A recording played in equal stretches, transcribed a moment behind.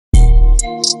Yo,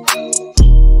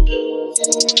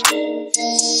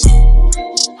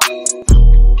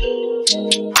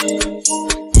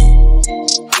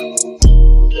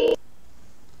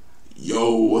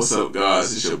 what's up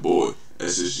guys, it's your boy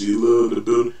SSG Lil in the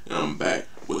building, and I'm back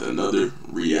with another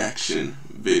reaction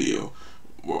video.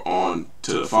 We're on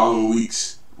to the following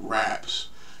week's raps,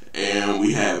 and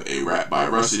we have a rap by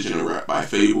Rustage and a rap by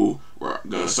Fabvl. We're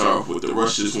gonna start off with the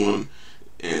Rustage one,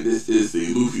 and this is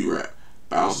the Luffy Rap,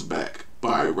 Bounce Back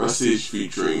by Rustage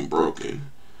featuring Broken.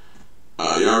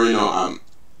 You already know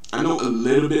I know a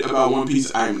little bit about One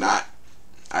Piece. I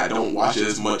don't watch it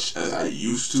as much as I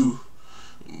used to.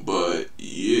 But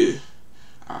yeah,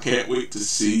 I can't wait to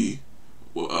see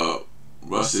what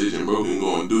Rustage and Broken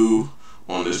gonna do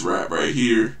on this rap right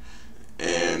here.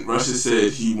 And Rustage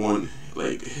said he won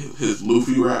like his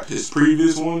Luffy rap, his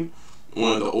previous one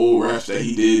of the old raps that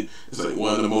he did is like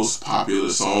one of the most popular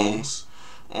songs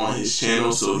on his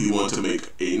channel, so he wanted to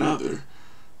make another.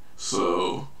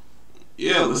 So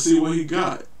yeah, let's see what he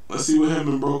got. Let's see what him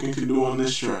and Broken can do on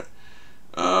this track.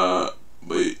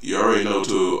 But you already know,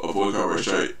 to avoid copyright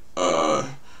strike,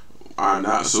 I'm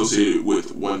not associated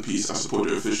with One Piece. I support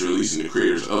the official release and the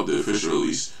creators of the official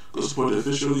release. Go support the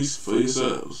official release for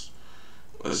yourselves.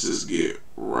 Let's just get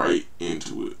right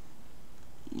into it.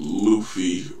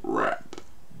 Luffy Rap,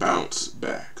 Bounce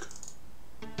Back.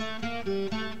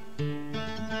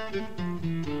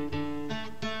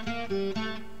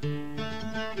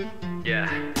 Yeah.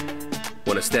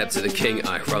 Wanna step to the king,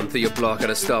 I run through your block and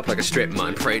I stop like a strip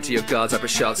mine. Pray to your gods, I put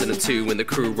shots in a two when the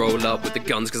crew roll up with the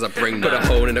guns cause I bring that. Put a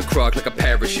hole in a crock like a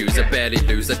pair of shoes, I barely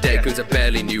lose. I dead goons I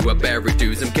barely knew, I bury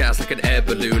dudes. I'm gassed like an air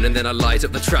balloon and then I light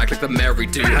up the track like the merry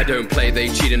do. I don't play, they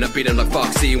cheat and I beat them like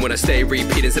Foxy. When I stay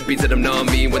repeating some beats that I'm not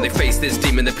mean. When they face this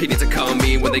demon, they're pleading to calm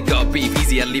me. When they got beef,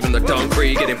 easy I leave them like Don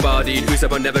Creed. Getting bodied, who's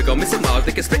up, I never go missing mark.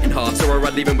 They can spit in hearts or I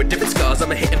leave them with different scars.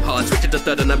 I'ma hit him hard, switch it to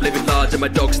third and I'm living large. And my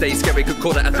dog stays scary, could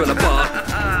call that a thriller bar.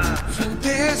 Vou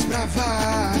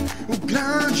desbravar o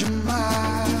grande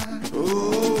mar.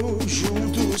 Oh,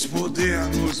 juntos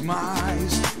podemos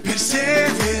mais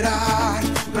perseverar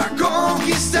pra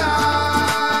conquistar.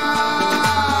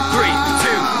 3, 2,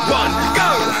 1,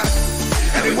 go!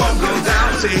 And it won't go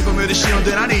down. Safe from the destino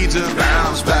that I need to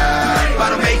bounce back.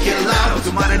 But I'll make it loud.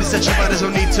 Tomar a iniciativa, there's no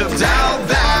need to doubt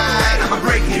that. I'ma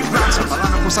break new ground. Só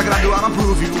falando consagrado, I'ma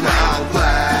prove you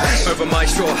outlast. Over my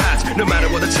straw hat, no matter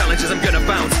what the challenge is, I'm gonna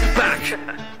bounce back.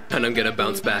 And I'm gonna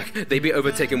bounce back. They be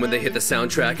overtaken when they hit the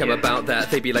soundtrack. I'm about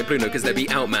that. They be like Bruno cause they be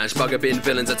outmatched. Bugger bin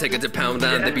villains, I take it to pound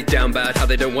land. They be down bad, how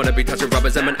they don't wanna be touching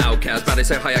rubbers. I'm an outcast, body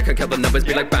so high I can't count the numbers.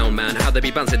 Be like bound man, how they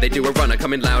be bouncing. They do a runner,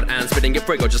 coming loud and spitting your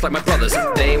frigo just like my brothers.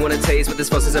 They wanna taste what this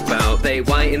fuss is about. They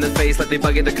white in the face like they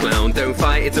bugging the clown. Don't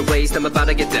fight, it's a waste, I'm about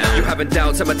to get down. You having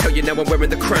doubts, I'ma tell you now I'm wearing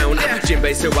the crown.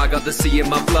 Jinbei, so I got the C in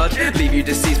my blood. Leave you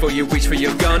deceased before you reach for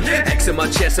your gun. X in my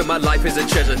chest and my life is a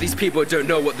treasure. These people don't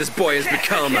know what this boy has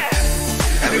become.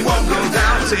 And it won't go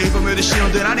down. Safe from the destino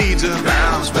that I need to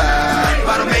bounce back.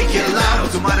 But I'll make it loud.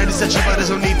 Tomar a iniciativa,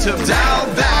 there's no need to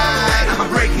doubt that. I'ma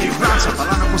break new ground. Só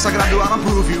falando consagrado, I'ma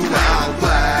prove you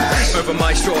outlast. Over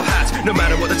my straw hat, no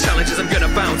matter what the challenge is, I'm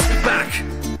gonna bounce back.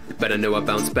 Better know I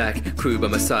bounce back, crew by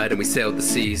my side and we sailed the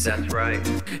seas. That's right.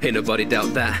 Ain't nobody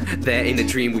doubt that, there ain't a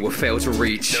dream we will fail to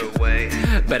reach. No way.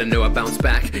 Better know I bounce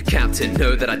back, captain,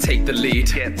 know that I take the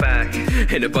lead. Get back.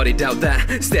 Ain't nobody doubt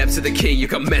that, step to the king, you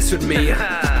can't mess with me.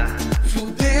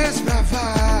 Vou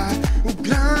desbravar o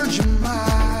grande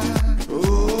mar.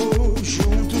 Oh,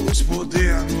 juntos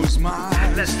podemos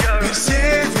mais. Let's go.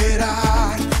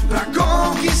 Perseverar pra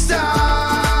conquistar.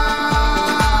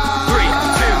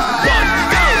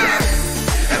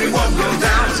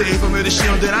 Safe from the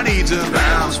destino that I need to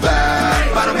bounce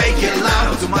back. But I'll make it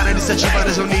loud. Tomar a iniciativa,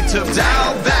 there's no need to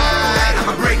doubt that.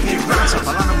 I'ma break new ground. Só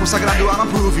falando consagrado, I'ma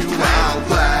prove you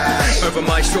outlast. Over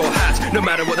my straw hat, no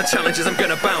matter what the challenge is, I'm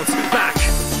gonna bounce back.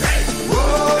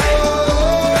 Whoa.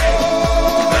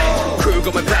 Crew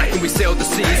got my back and we sailed the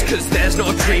seas, cause there's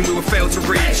not a dream we will fail to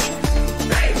reach.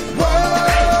 Whoa.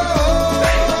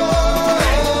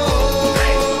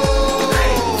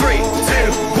 3, 2,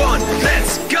 1,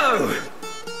 let's go!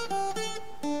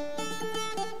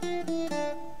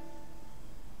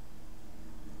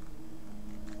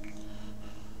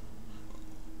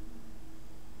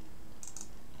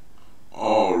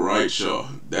 Alright y'all,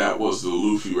 that was the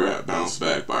Luffy Rap, Bounce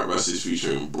Back by Rustage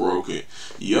featuring Broken.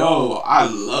 Yo, I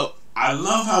love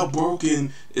how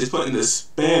Broken is putting the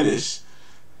Spanish.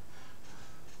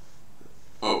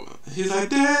 Oh, he's like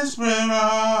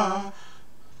Desperado,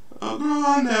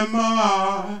 grande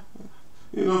mar,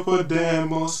 you know,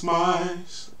 podemos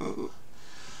mais.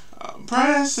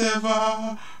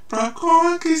 Persevera pra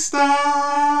conquistar.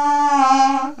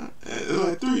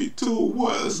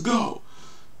 go.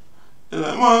 And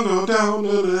like, wanna go down,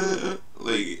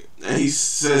 like, and he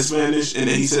says Spanish, and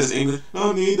then he says English.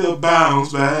 Don't need to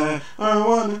bounce back.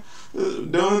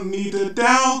 Don't need to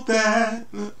doubt that.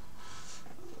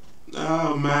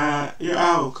 Oh man, you're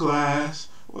outclassed.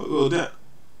 We'll go down.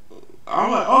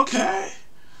 I'm like, okay,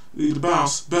 need to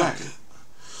bounce back.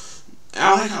 And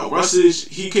I like how Rustage,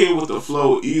 he came with the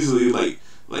flow easily, like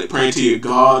praying to your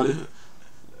God.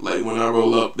 Like when I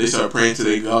roll up, they start praying to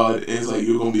their God, and it's like,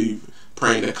 you're gonna be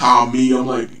praying to calm me. I'm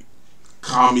like,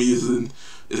 calm me is the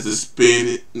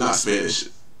not Spanish.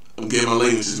 I'm getting my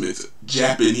languages mixed.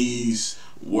 Japanese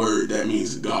word that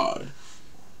means God.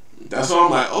 That's why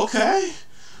I'm like, okay.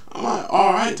 I'm like,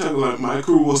 all right. Talking like my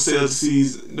crew will sail the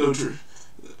seas, no dreams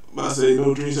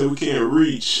that we can't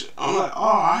reach. I'm like,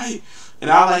 all right. And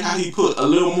I like how he put a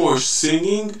little more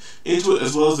singing into it,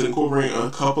 as well as incorporating a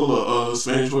couple of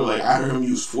Spanish words. Like I heard him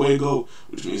use fuego,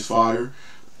 which means fire,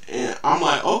 and I'm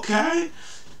like, okay.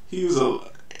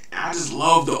 I just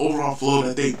love the overall flow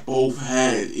that they both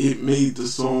had. It made the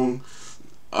song,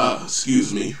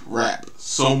 rap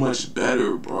so much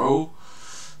better, bro.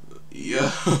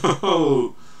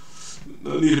 Yo,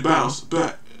 no need to bounce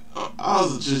back. I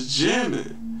was just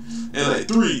jamming, and like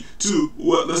 3, 2,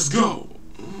 1, let's go.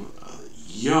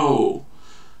 Yo,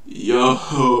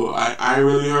 I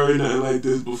really heard nothing like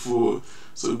this before.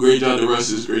 So great job to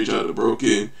Rustage, great job to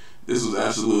Broken. This was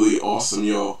absolutely awesome,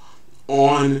 y'all.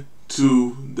 On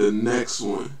to the next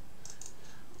one.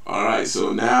 Alright,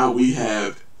 so now we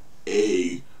have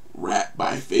a rap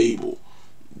by Fabvl.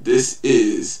 This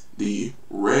is the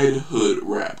Red Hood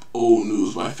Rap, Old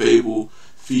News by Fabvl,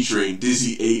 featuring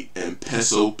DizzyEight and PE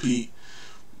O PETE.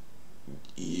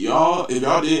 Y'all, if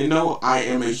y'all didn't know, I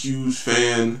am a huge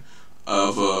fan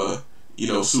of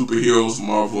superheroes,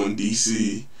 Marvel and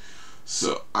DC.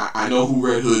 So I know who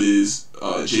Red Hood is.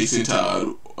 Jason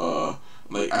Todd.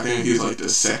 I think he's like the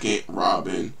second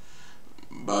Robin.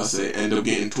 But I say end up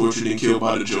getting tortured and killed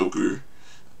by the Joker.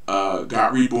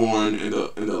 Got reborn in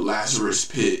the Lazarus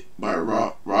pit by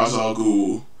Ra's al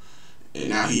Ghul, and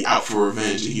now he out for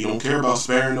revenge. And he don't care about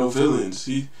sparing no villains.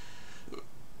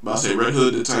 But I say Red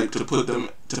Hood the type to put them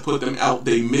out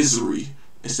their misery,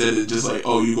 instead of just like,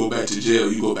 oh, you go back to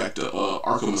jail, you go back to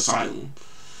Arkham Asylum.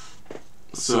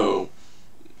 So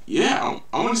yeah,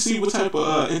 I want to see what type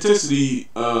of intensity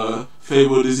Fabvl,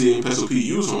 DizzyEight, and PE O PETE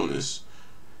use on this.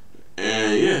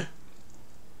 And yeah,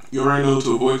 you already know,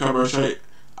 to avoid copyright strike,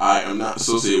 I am not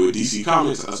associated with DC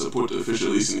Comics. I support the official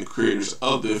release and the creators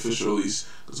of the official release.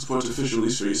 Support the official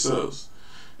release for yourselves.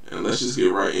 And let's just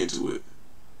get right into it.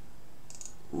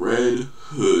 Red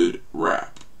Hood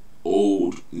Rap,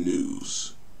 Old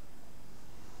News.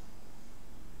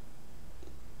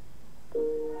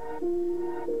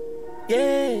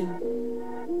 Yeah.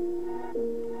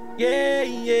 Yeah,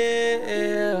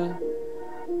 yeah.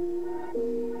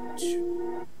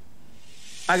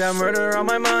 I got murder on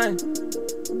my mind.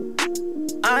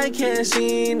 I can't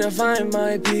seem to find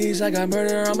my peace. I got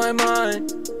murder on my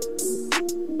mind.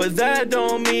 But that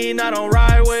don't mean I don't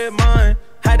ride with mine.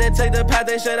 Had to take the path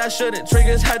they said I shouldn't.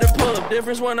 Triggers had to pull up.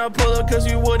 Difference when I pull up, cause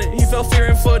you wouldn't. He felt fear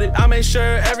and footed. I make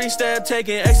sure every step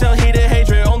taken. Excel heated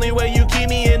hatred. Only way you keep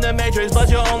me in the matrix.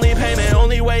 But your only payment.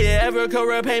 Only way you ever could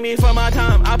repay me for my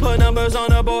time. I put numbers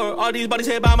on the board. All these bodies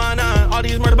hit by my 9. All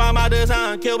these murder by my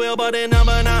design. Kill Bill but in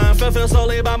number 9. Fulfill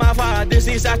slowly by my 5.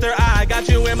 Deceased after I got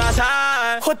you in my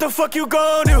tie. What the fuck you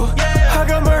gon' do? Yeah. I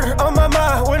got murder on my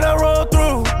mind when I roll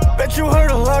through. Bet you heard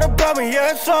a lot about me,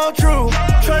 yeah, it's all true.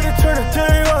 Try to turn a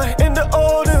DizzyEight into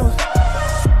old news.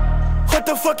 What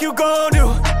the fuck you gon'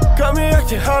 do? Got me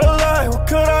acting out of line, what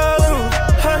could I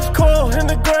lose? Ice cold in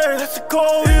the grave, that's a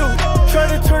cold view. Try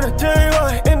to turn a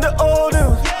DizzyEight into old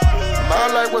news. My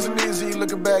life wasn't easy,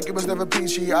 looking back, it was never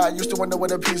peachy. I used to wonder where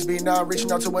the peace be, now I'm reaching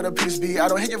out to where the peace be. I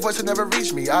don't hear your voice, it never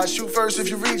reach me. I shoot first if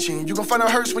you're reaching. You gon' find it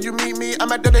hurts when you meet me.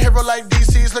 I'm at the hero like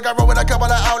DC's. Look, I roll with a couple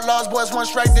of outlaws. Boys, one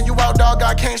strike, then you out, dog.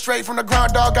 I came straight from the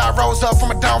ground, dog. I rose up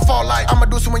from a downfall like I'ma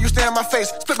do some when you stare in my face.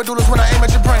 Split medullars when I aim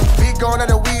at your brain. Beat going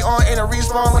at a we on, ain't a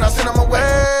respawn when I send them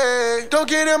away. Don't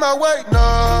get in my way,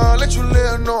 no. Let you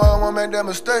live, no, I won't make that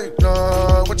mistake,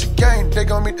 no. What you gain, they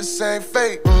gon' meet the same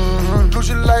fate. Lose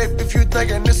your life if you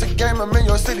thinking it's a game, I'm in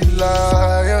your city,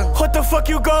 liar. What the fuck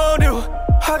you gon' do?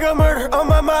 I got murder on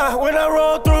my mind when I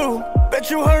roll through. Bet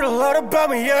you heard a lot about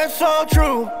me, yeah, it's all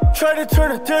true. Try to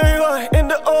turn a DizzyEight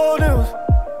into old news.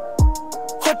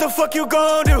 What the fuck you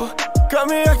gon' do? Got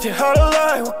me acting out of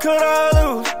line, what could I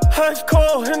lose? Ice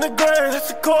cold in the grave,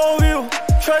 that's a cold view.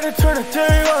 Try to turn a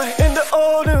DizzyEight into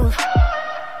old news.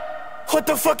 What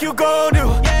the fuck you gon' do?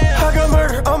 I got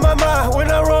murder on my mind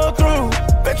when I roll through.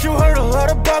 Bet you heard a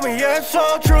lot about me, yeah, it's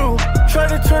all true. Try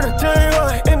to turn a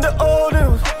day into old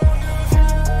news.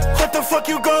 What the fuck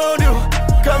you gon' do?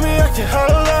 Got me acting out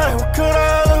of line, what could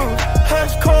I lose?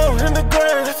 Ice cold in the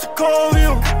grave, that's a cold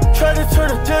view. Try to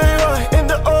turn a day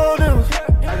into old news.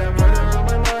 I got murder on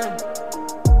my mind.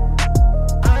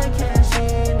 I can't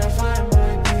seem to find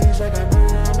my peace. I got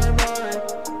murder on my mind.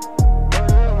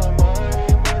 Murder on my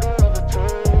mind, murder on the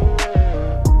train.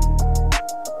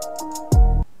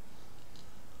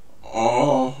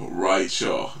 Alright,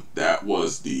 y'all. That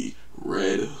was the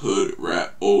Red Hood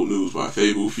Rap Old News by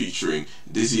Fabvl featuring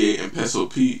DizzyEight and PE O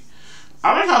PETE.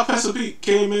 I like how PE O PETE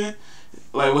came in,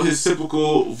 like with his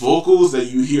typical vocals that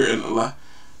you hear in a lot.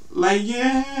 Like,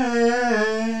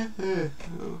 yeah. And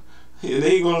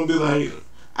they gonna be like,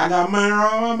 I got murder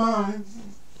on my mind.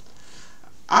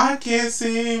 I can't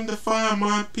seem to find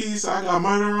my peace. I got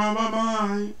murder on my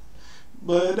mind.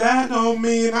 But that don't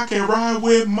mean I can ride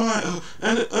with my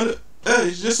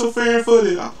it's just so fair and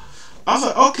footed. I was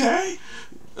like, okay.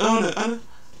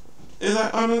 It's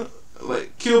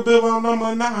like Kill Bill on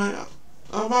number 9.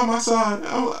 I'm on my side.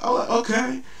 I'm like,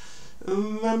 okay.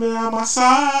 Let me on my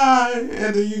side.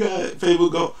 And then you got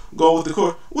Fabvl go with the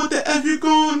chord. What the F you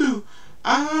gonna do?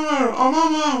 I don't know. On my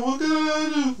mind, what can I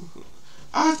do?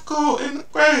 I go in the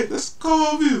grave. That's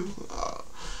cold view.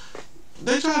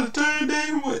 They try to turn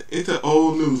Dame into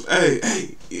old news.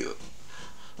 Hey,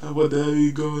 what the hell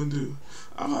you gonna do?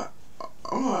 I'm like,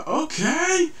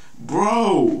 okay,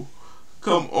 bro,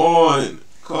 come on.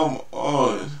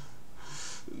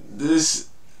 This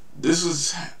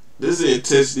is the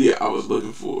intensity I was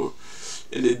looking for,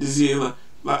 and then DizzyEight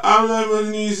like I'm not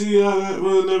really easy, I'm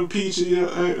not never peachy.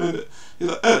 He's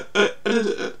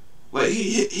like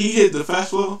he hit the fast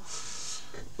flow.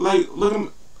 Like look at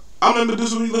I remember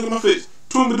this when you look at my face.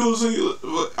 Twin Medusa.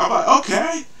 I'm like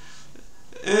okay.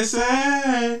 It's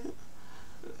sad.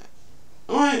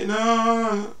 Wait,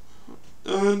 no.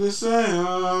 Understand.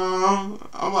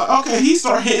 I'm like, okay, he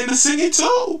started hitting the singing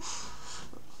too.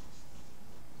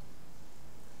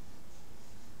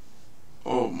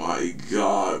 Oh my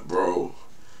god, bro.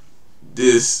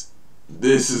 This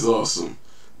is awesome.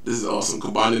 This is awesome.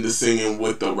 Combining the singing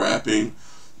with the rapping.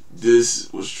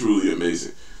 This was truly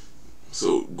amazing.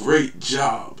 So great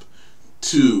job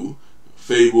to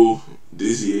Fabvl,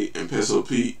 DizzyEight, and PE O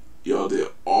PETE. Y'all did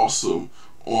awesome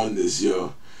on this,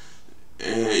 y'all.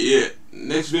 And yeah,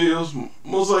 next video's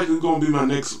most likely gonna be my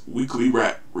next weekly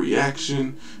rap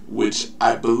reaction, which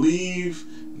I believe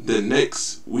the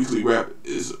next weekly rap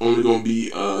is only gonna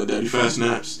be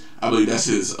Daddyphatsnaps. I believe that's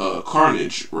his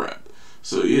Carnage rap.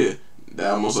 So yeah,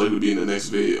 that'll most likely be in the next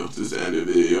video. This is the end of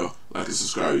the video. Like and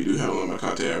subscribe if you do have a lot of my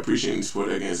content. I appreciate the support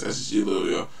against SSG Lil,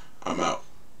 y'all. I'm out.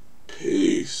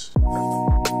 Peace.